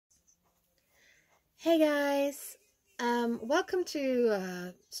Hey guys, welcome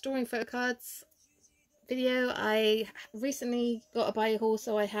to storing photo cards video. I recently got a buy haul,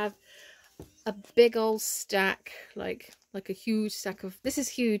 so I have a big old stack, like a huge stack of, this is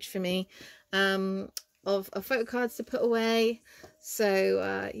huge for me, of photo cards to put away.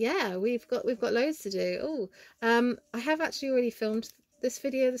 So yeah, we've got loads to do. Oh, I have actually already filmed this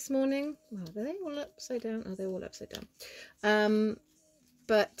video this morning. Well, are they all upside down? Oh, they're all upside down.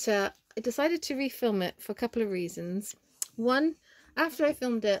 But I decided to refilm it for a couple of reasons. One, after I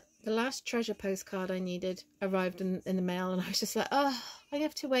filmed it, the last treasure postcard I needed arrived in the mail, and I was just like, oh, I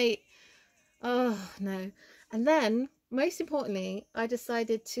have to wait. Oh, no. And then, most importantly, I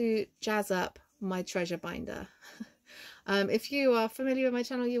decided to jazz up my treasure binder. If you are familiar with my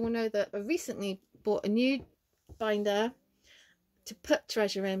channel, you will know that I recently bought a new binder to put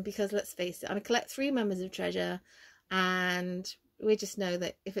treasure in, because let's face it, I collect 3 members of treasure, and we just know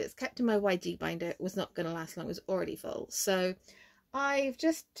that if it's kept in my YG binder, it was not going to last long. It was already full. So I've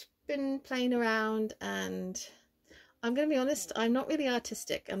just been playing around, and I'm going to be honest, I'm not really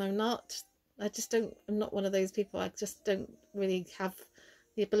artistic, and I'm not one of those people. I just don't really have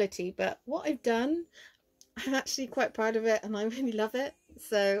the ability. But what I've done, I'm actually quite proud of it, and I really love it.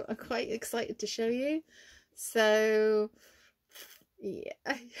 So I'm quite excited to show you. So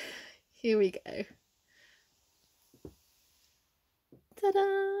yeah, here we go.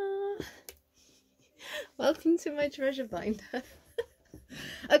 Ta-da! Welcome to my treasure binder.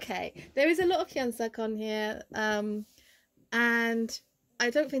 Okay, there is a lot of Hyunsuk on here, and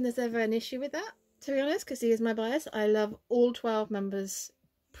I don't think there's ever an issue with that, to be honest, because he is my bias. I love all 12 members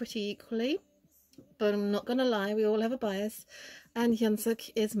pretty equally, but I'm not gonna lie, we all have a bias, and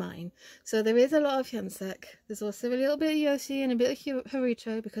Hyunsuk is mine. So there is a lot of Hyunsuk. There's also a little bit of Yoshi and a bit of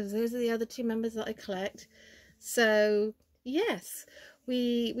Haruto, because those are the other 2 members that I collect. So yes,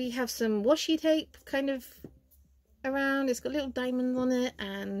 we have some washi tape kind of around. It's got little diamonds on it,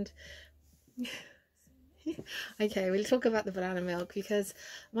 and okay, we'll talk about the banana milk, because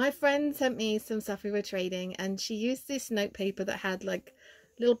my friend sent me some stuff we were trading, and she used this note paper that had like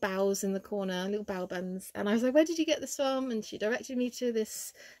little bows in the corner, little bow buns, and I was like, where did you get this from? And she directed me to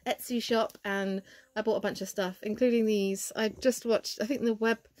this Etsy shop, and I bought a bunch of stuff, including these. I just watched, I think the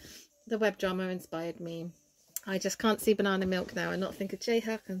web drama inspired me. I just can't see banana milk now and not think of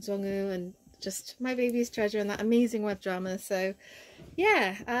Jaehyuk and Jongwoo and just My Baby's Treasure and that amazing web drama. So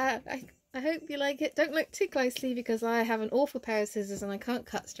yeah, I hope you like it. Don't look too closely, because I have an awful pair of scissors and I can't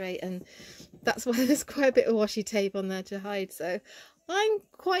cut straight, and that's why there's quite a bit of washi tape on there to hide. So I'm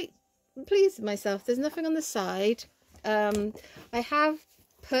quite pleased with myself. There's nothing on the side. I have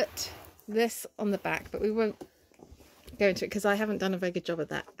put this on the back, but we won't go into it because I haven't done a very good job of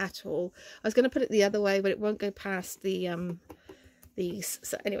that at all. I was going to put it the other way, but it won't go past the these.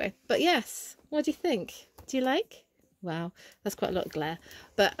 So anyway, but yes, what do you think? Do you like? Wow, that's quite a lot of glare,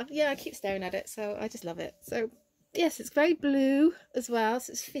 but yeah, I keep staring at it, so I just love it. So yes, it's very blue as well,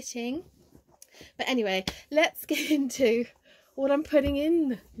 so it's fitting. But anyway, let's get into what I'm putting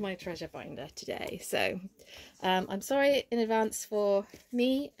in my treasure binder today. So I'm sorry in advance for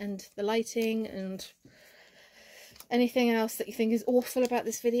me and the lighting and anything else that you think is awful about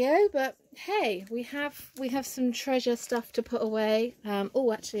this video, but hey, we have some treasure stuff to put away.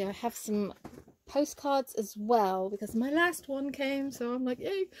 Oh, actually, I have some postcards as well, because my last one came, so I'm like,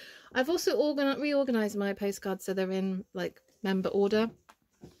 yay. I've also reorganized my postcards so they're in like member order.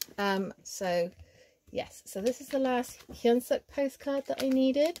 So yes, so this is the last Hyunsuk postcard that I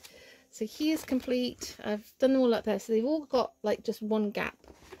needed. So he is complete. I've done them all up there, so they've all got like just one gap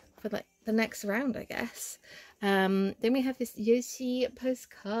for like the next round, I guess. Then we have this Yoshi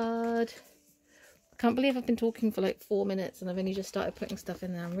postcard. I can't believe I've been talking for like 4 minutes and I've only just started putting stuff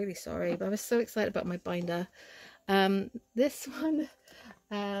in there. I'm really sorry, but I was so excited about my binder. This one,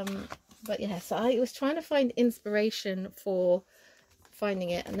 but yeah, so I was trying to find inspiration for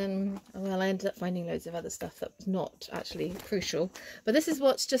finding it, and then, well, I ended up finding loads of other stuff that was not actually crucial. But this is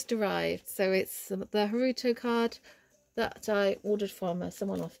what's just arrived. So it's the Haruto card that I ordered from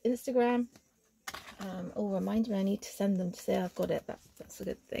someone off Instagram. Oh, remind me, I need to send them to say I've got it. That's a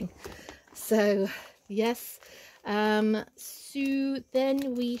good thing. So yes, so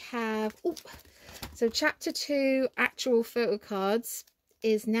then we have, oh, so chapter 2 actual photo cards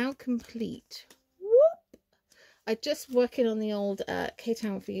is now complete. Whoop! I'm just working on the old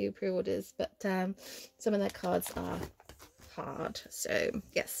K-Town for You pre-orders, but some of their cards are hard. So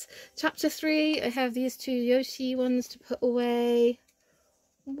yes, chapter 3, I have these 2 Yoshi ones to put away.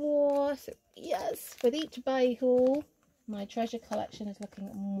 More, so yes, with each buy haul, my treasure collection is looking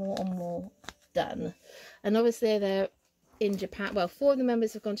more and more done. And obviously they're in Japan. Well, 4 of the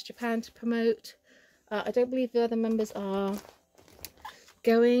members have gone to Japan to promote. I don't believe the other members are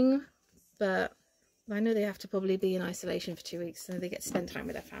going, but I know they have to probably be in isolation for 2 weeks, so they get to spend time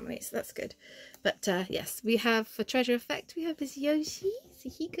with their families, so that's good. But yes, we have for treasure effect, we have this Yoshi, so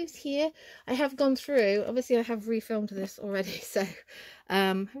he goes here. I have gone through, obviously I have refilmed this already, so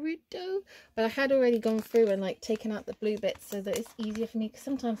Haruto, but I had already gone through and like taken out the blue bits so that it's easier for me, because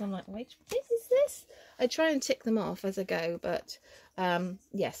sometimes I'm like, wait, what is this? I try and tick them off as I go, but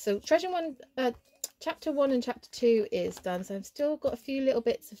yes, so chapter 1 and chapter 2 is done, so I've still got a few little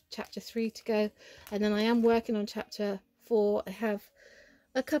bits of chapter 3 to go, and then I am working on chapter 4. I have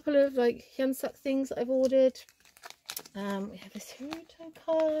a couple of like Hyunsuk things that I've ordered. We have this Haruto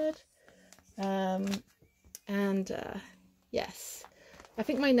card, and yes, I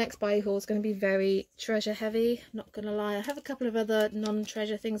think my next buy haul is going to be very treasure heavy, not gonna lie. I have a couple of other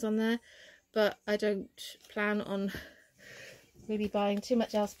non-treasure things on there, but I don't plan on really buying too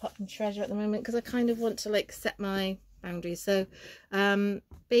much else apart from treasure at the moment, because I kind of want to like set my boundaries. So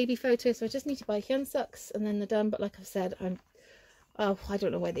baby photos, so I just need to buy Hyunsuks and then they're done. But like I've said, I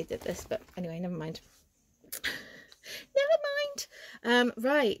don't know why they did this, but anyway, never mind.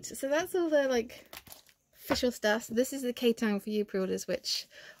 Right, so that's all the like official stuff. So this is the K-Town for You pre-orders, which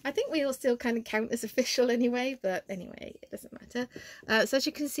I think we all still kind of count as official anyway, but anyway, it doesn't matter. So as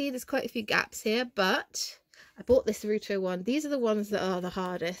you can see, there's quite a few gaps here, but I bought this Haruto one. These are the ones that are the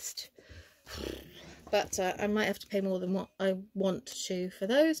hardest, but I might have to pay more than what I want to for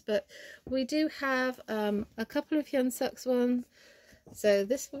those. But we do have a couple of Hyunsuks ones. So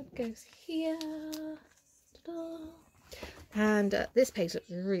this one goes here. And this page looks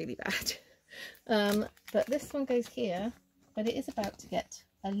really bad. But this one goes here, but it is about to get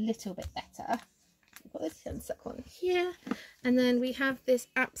a little bit better. We've got this Hyunsuk one here, and then we have this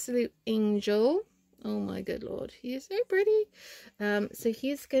absolute angel. Oh my good lord, he is so pretty. So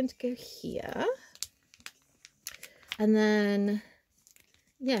he's going to go here, and then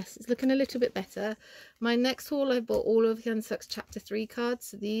yes, it's looking a little bit better. My next haul, I bought all of Hyunsuk's chapter 3 cards,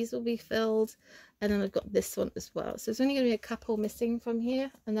 so these will be filled, and then I've got this one as well. So there's only going to be a couple missing from here,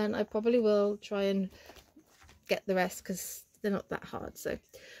 and then I probably will try and get the rest because they're not that hard. So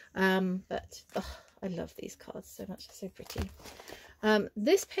but oh, I love these cards so much, they're so pretty.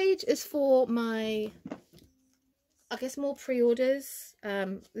 This page is for my, I guess, more pre-orders.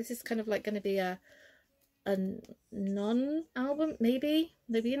 This is kind of like going to be a non-album, maybe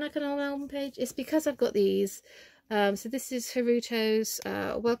like an album page. It's because I've got these. So this is Haruto's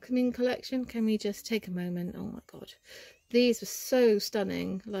welcoming collection. Can we just take a moment? Oh my god, these were so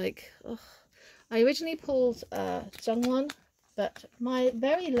stunning. Like, oh, I originally pulled Jungwon, but my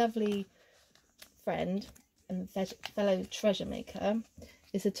very lovely friend and fellow treasure maker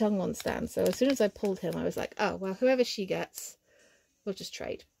is a Jungwon stan. So as soon as I pulled him, I was like, oh well, whoever she gets, we'll just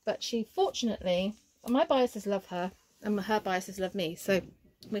trade. But she fortunately, my biases love her and her biases love me, so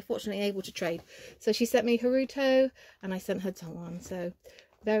we're fortunately able to trade. So she sent me Haruto and I sent her Jungwon, so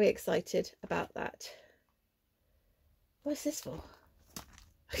very excited about that. What's this for?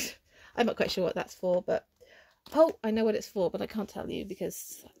 I'm not quite sure what that's for, but oh, I know what it's for, but I can't tell you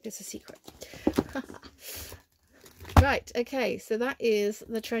because it's a secret. Right, okay, so that is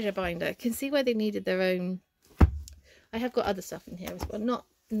the treasure binder. You can see where they needed their own. I have got other stuff in here as well, not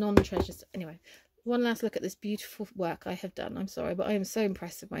non-treasures. Anyway, one last look at this beautiful work I have done. I'm sorry, but I am so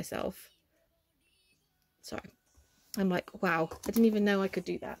impressed with myself. Sorry, I'm like, wow, I didn't even know I could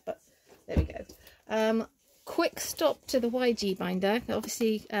do that, but there we go. Quick stop to the YG binder.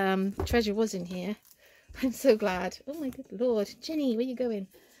 Obviously, treasure was in here. I'm so glad. Oh my good lord, Jenny, where are you going?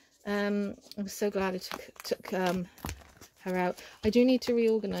 I'm so glad I took her out. I do need to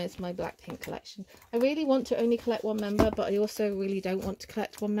reorganize my Blackpink collection. I really want to only collect one member, but I also really don't want to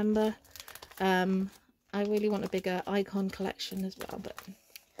collect one member. I really want a bigger icon collection as well, but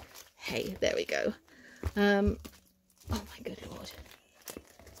hey, there we go. Oh my good lord.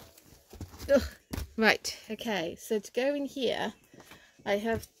 Ugh. Right, okay, so to go in here, I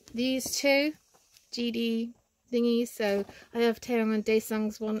have these two GD thingies. So I have Taeyong and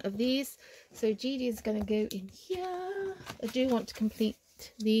Daesung's one of these, so GD is going to go in here. I do want to complete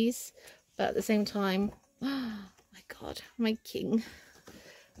these, but at the same time, oh my god, my king,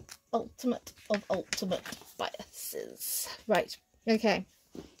 ultimate of ultimate biases. Right, okay,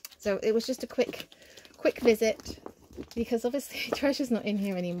 so it was just a quick visit because obviously Treasure's not in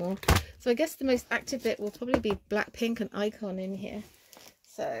here anymore, so I guess the most active bit will probably be Blackpink and Icon in here.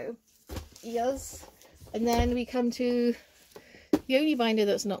 So yes, and then we come to the only binder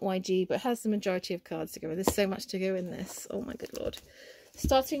that's not YG but has the majority of cards to go. There's so much to go in this, oh my good lord.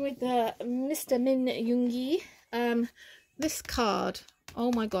 Starting with the Mr. Min Yoongi. This card,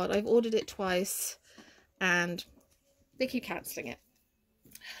 oh my god, I've ordered it twice and they keep cancelling it.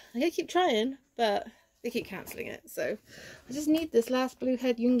 I'm gonna keep trying, but they keep cancelling it. So I just need this last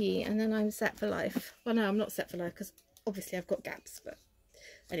Bluehead Jungi and then I'm set for life. Well, no, I'm not set for life because obviously I've got gaps, but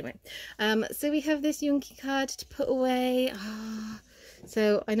anyway. So we have this Jungi card to put away.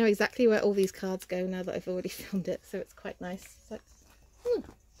 So I know exactly where all these cards go now that I've already filmed it, so it's quite nice. It's like,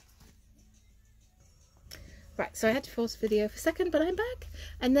 Right, so I had to pause the video for a second, but I'm back.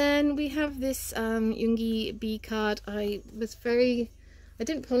 And then we have this Jungi B card. I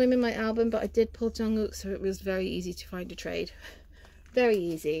didn't pull him in my album, but I did pull Jungkook, so it was very easy to find a trade. Very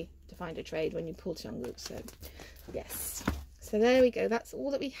easy to find a trade when you pull Jungkook, so yes. So there we go, that's all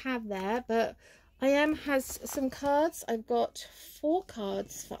that we have there, but IM has some cards. I've got 4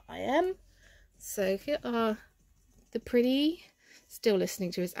 cards for IM. So here are the pretty, still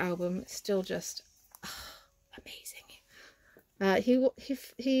listening to his album, still just amazing. They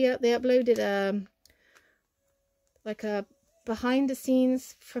uploaded like a behind the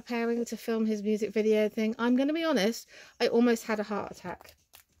scenes preparing to film his music video thing. I'm gonna be honest, I almost had a heart attack.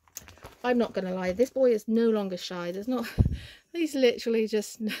 I'm not gonna lie, this boy is no longer shy. He's literally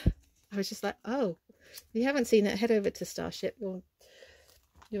just, I was just like, oh, if you haven't seen it, head over to Starship, you'll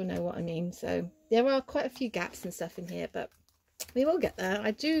know what I mean. So there are quite a few gaps and stuff in here, but we will get there.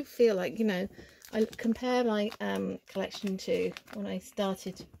 I do feel like, you know, I compare my collection to when I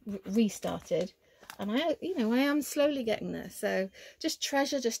restarted, and I am slowly getting there. So just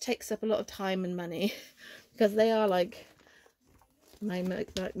treasure just takes up a lot of time and money because they are like my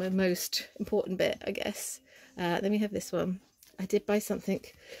most important bit, I guess. Then we have this one. I did buy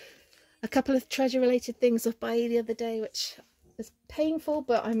a couple of treasure related things off Buy the other day, which is painful,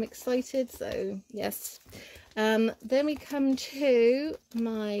 but I'm excited, so yes. Then we come to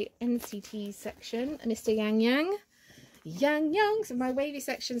my NCT section, Mr. Yang, so my wavy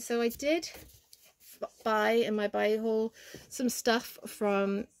section. So I did buy in my buy haul some stuff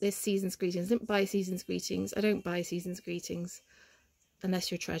from this Season's Greetings. I didn't buy Season's Greetings. I don't buy Season's Greetings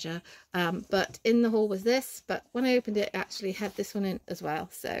unless you're treasure. But in the haul was this, but when I opened it, it actually had this one in as well.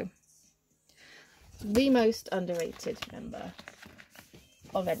 So the most underrated member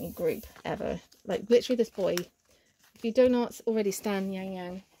of any group ever. Like literally this boy, if you do not already stan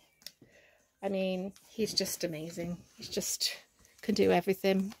Yang, I mean, he's just amazing. He's just can do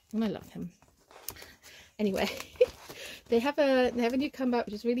everything and I love him. Anyway, they have a new comeback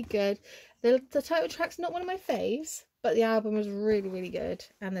which is really good. The title track's not one of my faves, but the album was really good,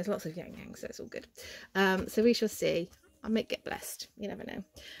 and there's lots of Yang, so it's all good. So we shall see. I might get blessed, you never know.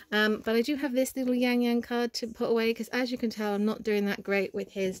 But I do have this little Yang card to put away because, as you can tell, I'm not doing that great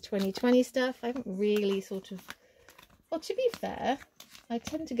with his 2020 stuff. I haven't really sort of, well, to be fair, I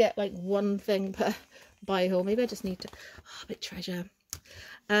tend to get like one thing per buy haul. Maybe I just need to, a bit treasure.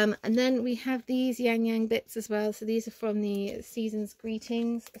 And then we have these Yang bits as well. So these are from the Season's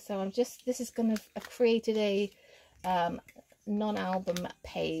Greetings. So this is gonna, I've created a non-album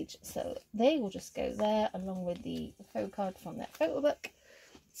page, so they will just go there along with the photo card from that photo book.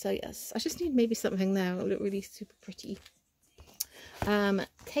 So yes, I just need maybe something there. It'll look really super pretty.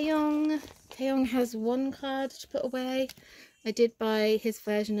 Taeyong has one card to put away. I did buy his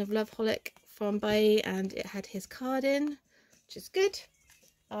version of Loveholic from Bai, and it had his card in, which is good.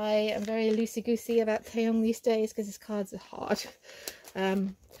 I am very loosey-goosey about Taeyong these days because his cards are hard.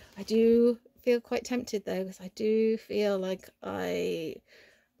 I do feel quite tempted though, because I do feel like I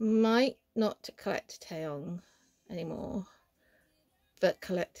might not collect Taeyong anymore, but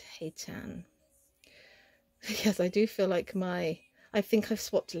collect Haechan. Because I do feel like I think I've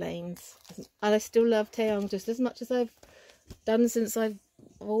swapped lanes, and I still love Taeyong just as much as I've done since I've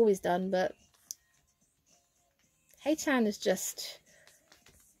always done, but Haechan is just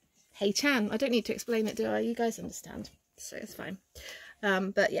Haechan. I don't need to explain it, do I? You guys understand, so it's fine.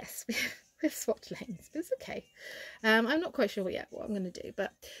 But yes, we've swapped lanes, but it's okay. I'm not quite sure yet what I'm going to do,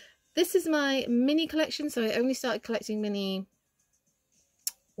 but this is my mini collection. So I only started collecting mini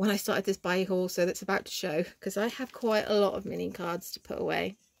when I started this buy haul, so that's about to show, because I have quite a lot of mini cards to put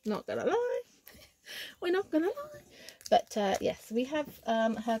away. Not gonna lie, we're not gonna lie. But yes, we have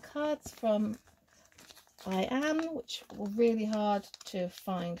her cards from I Am, which were really hard to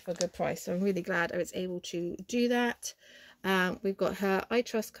find for a good price, so I'm really glad I was able to do that. We've got her I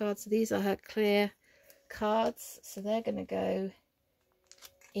Trust cards, so these are her clear cards, so they're going to go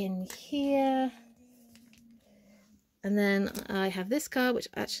in here. And then I have this card, which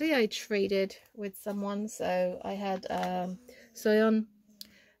actually I traded with someone, so I had Soyeon,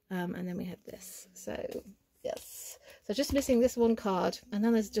 and then we had this. So yes, so just missing this one card, and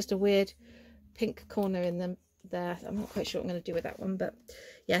then there's just a weird pink corner in the there. I'm not quite sure what I'm going to do with that one, but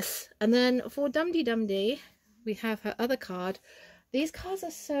yes. And then for Dum Dee Dum Dee, we have her other card. These cards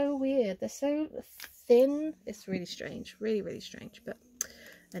are so weird. They're so thin. It's really strange. Really, really strange. But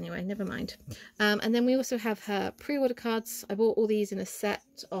anyway, never mind. And then we also have her pre-order cards. I bought all these in a set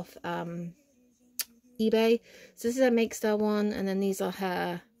off eBay. So this is her Make Star one, and then these are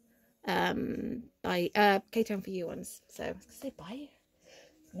her K-Town for You ones. So I was gonna say buy.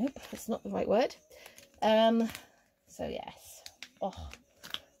 Nope, that's not the right word. So yes. Oh,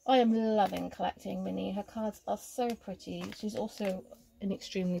 I am loving collecting Minnie. Her cards are so pretty. She's also an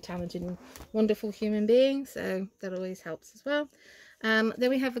extremely talented and wonderful human being, so that always helps as well. Then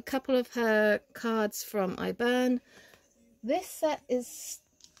we have a couple of her cards from I Burn. This set is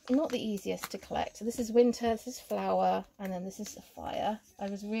not the easiest to collect. So this is Winter, this is Flower, and then this is Fire. I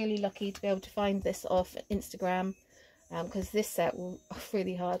was really lucky to be able to find this off Instagram, because this set was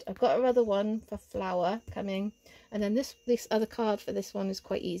really hard. I've got another one for Flower coming, and then this other card for this one is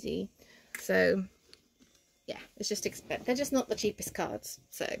quite easy. So yeah, it's just they're just not the cheapest cards,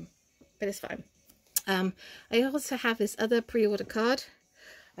 so but it's fine. I also have this other pre-order card.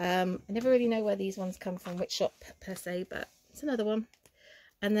 I never really know where these ones come from, which shop per se, but it's another one.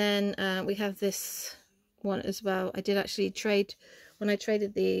 And then we have this one as well. I did actually trade, when I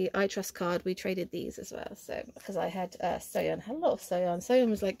traded the I Trust card, we traded these as well. So, because I had Soyeon, had a lot of Soyeon.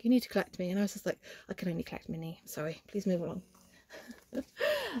 Soyeon was like, you need to collect me. And I was just like, I can only collect Minnie. Sorry, please move along.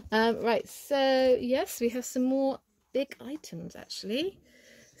 Right, so yes, we have some more big items actually.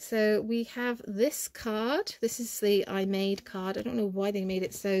 So we have this card. This is the I Made card. I don't know why they made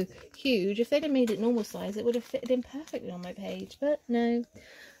it so huge. If they'd have made it normal size, it would have fitted in perfectly on my page, but no.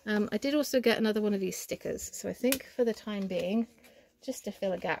 I did also get another one of these stickers. So I think for the time being, just to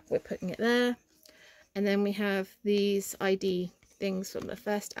fill a gap, we're putting it there. And then we have these ID things from the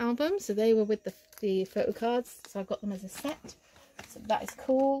first album. So they were with the photo cards. So I got them as a set. So that is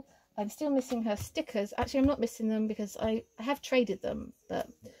cool. I'm still missing her stickers. Actually, I'm not missing them because I have traded them, but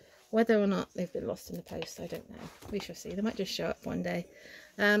whether or not they've been lost in the post, I don't know. We shall see. They might just show up one day.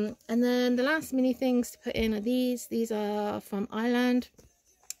 And then the last mini things to put in are these. These are from Island.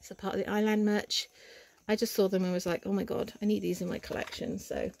 So part of the Island merch. I just saw them and was like, oh my god, I need these in my collection.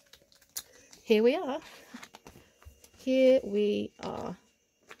 So here we are. Here we are.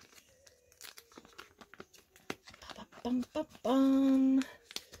 Bum, bum, bum.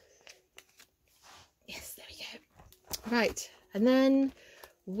 Yes, there we go. Right, and then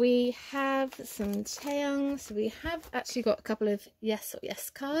we have some Taeyang. So we have actually got a couple of yes or yes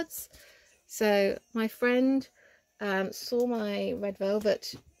cards. So my friend saw my Red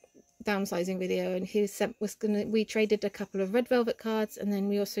Velvet downsizing video, and we traded a couple of Red Velvet cards, and then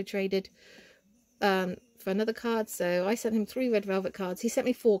we also traded for another card. So I sent him 3 Red Velvet cards. He sent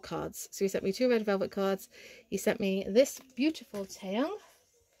me 4 cards. So he sent me 2 Red Velvet cards. He sent me this beautiful Taeyang.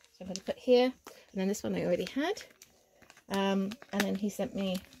 So I'm going to put here, and then this one I already had. And then he sent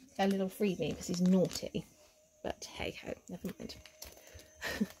me a little freebie because he's naughty. But hey ho, never mind.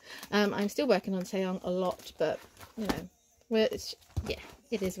 I'm still working on Taeyang a lot, but you know, yeah,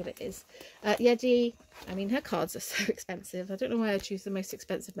 it is what it is. Yeji, I mean, her cards are so expensive. I don't know why I choose the most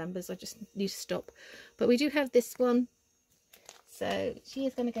expensive members. I just need to stop. But we do have this one. So she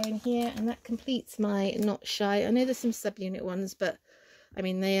is going to go in here, and that completes my Not Shy. I know there's some subunit ones, but I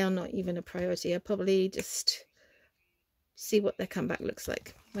mean, they are not even a priority. I'll probably just see what their comeback looks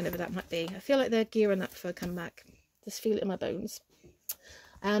like, whenever that might be. I feel like they're gearing up for a comeback. Just feel it in my bones.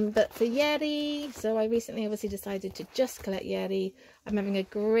 But for Yeri, so I recently obviously decided to just collect Yeri. I'm having a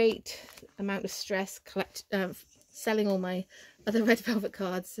great amount of stress selling all my other Red Velvet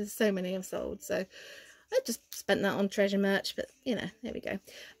cards. There's so many I've sold, so I just spent that on treasure merch, but you know, there we go.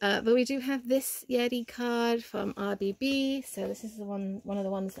 But we do have this Yeri card from RBB. So this is the one of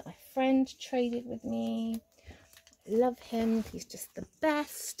the ones that my friend traded with me. Love him, he's just the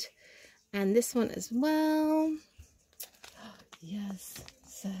best. And this one as well. Yes,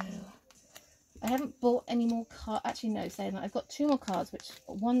 so I haven't bought any more cards. Actually, no, saying that I've got 2 more cards, which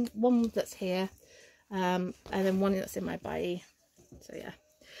one that's here, and then one that's in my body. So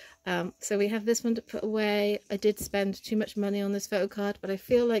yeah. So we have this one to put away. I did spend too much money on this photo card, but I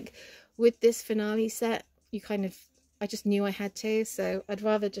feel like with this finale set, I just knew I had to, so I'd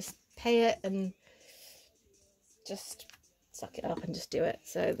rather just pay it and just suck it up and just do it.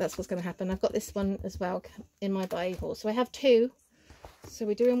 So that's what's going to happen. I've got this one as well in my buy haul, so I have 2, so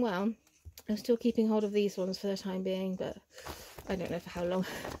we're doing well. I'm still keeping hold of these ones for the time being, but I don't know for how long.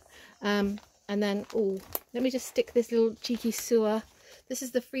 And then, oh, let me just stick this little cheeky sewer. This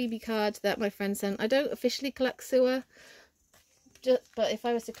is the freebie card that my friend sent. I don't officially collect sewer, but if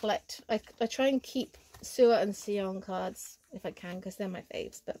I was to collect, I try and keep Sewer and Sion cards if I can, because they're my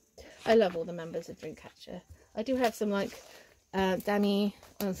faves. But I love all the members of Dreamcatcher. I do have some like Danny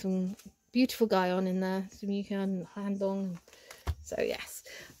and some beautiful guy on in there, some Yukon and Handong. So yes,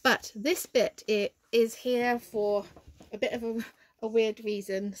 but this bit, it is here for a bit of a weird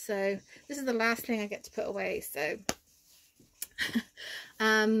reason. So this is the last thing I get to put away. So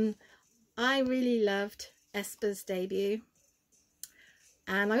I really loved aespa's debut,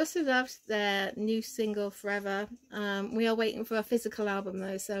 and I also loved their new single Forever. We are waiting for a physical album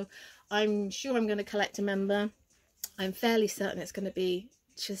though, so I'm sure I'm going to collect a member. I'm fairly certain it's going to be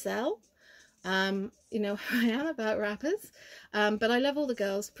Giselle. You know how I am about rappers, but I love all the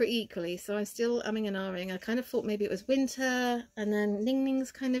girls pretty equally, so I'm still umming and ahhing. I kind of thought maybe it was Winter, and then Ning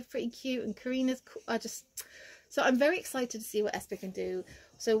Ning's kind of pretty cute, and Karina's cool. So I'm very excited to see what aespa can do.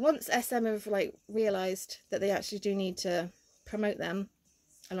 So once SM have like realised that they actually do need to promote them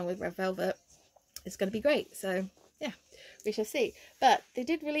along with Red Velvet, it's going to be great. So yeah, we shall see. But they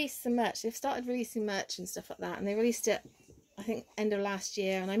did release some merch. They've started releasing merch and stuff like that, and they released it I think end of last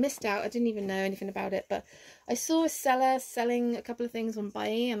year, and I missed out. I didn't even know anything about it, but I saw a seller selling a couple of things on Buy,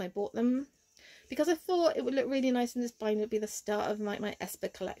 and I bought them because I thought it would look really nice, and this bind would be the start of my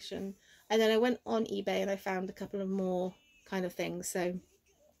aespa collection. And then I went on eBay and I found a couple of more kind of things. So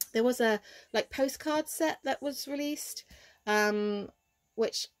there was a like postcard set that was released,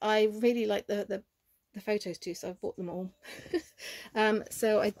 which I really like the photos too, so I've bought them all.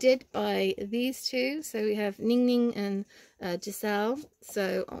 So I did buy these two. So we have Ning Ning and Giselle.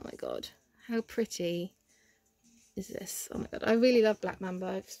 So oh my god, how pretty is this? Oh my god, I really love Black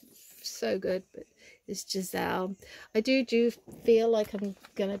Mamba. It's so good. But it's Giselle. I do feel like I'm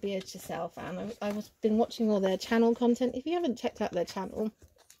gonna be a Giselle fan. I've been watching all their channel content. If you haven't checked out their channel,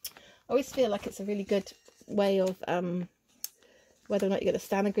 I always feel like it's a really good way of whether or not you get a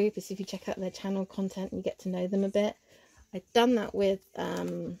standard group is if you check out their channel content and you get to know them a bit. I've done that with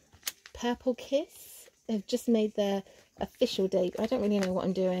Purple Kiss. They've just made their official debut. I don't really know what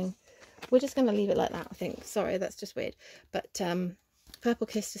I'm doing. We're just going to leave it like that, I think. Sorry, that's just weird. But Purple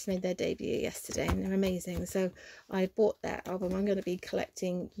Kiss just made their debut yesterday, and they're amazing. So I bought their album. I'm going to be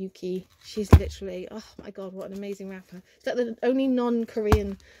collecting Yuki. She's literally, oh my god, what an amazing rapper. Is that the only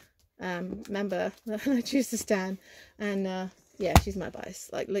non-Korean member that I choose to stan? And yeah, she's my bias.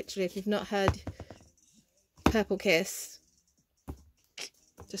 Like literally, if you've not heard Purple Kiss,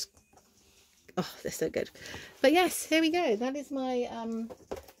 just oh, they're so good. But yes, here we go. That is my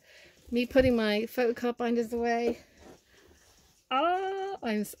me putting my photo card binders away.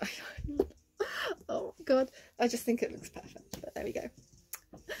 I'm so, oh god, I just think it looks perfect. But there we go.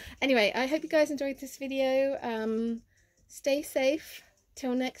 Anyway, I hope you guys enjoyed this video. Stay safe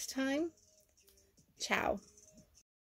till next time. Ciao.